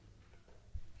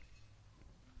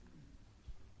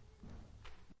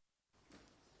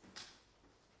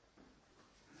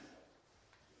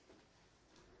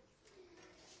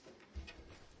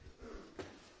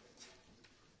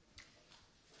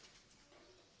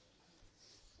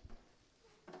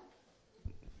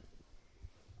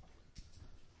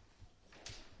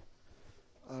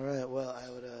 All right, well, I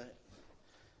would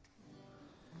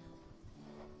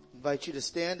invite you to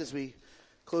stand as we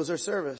close our service.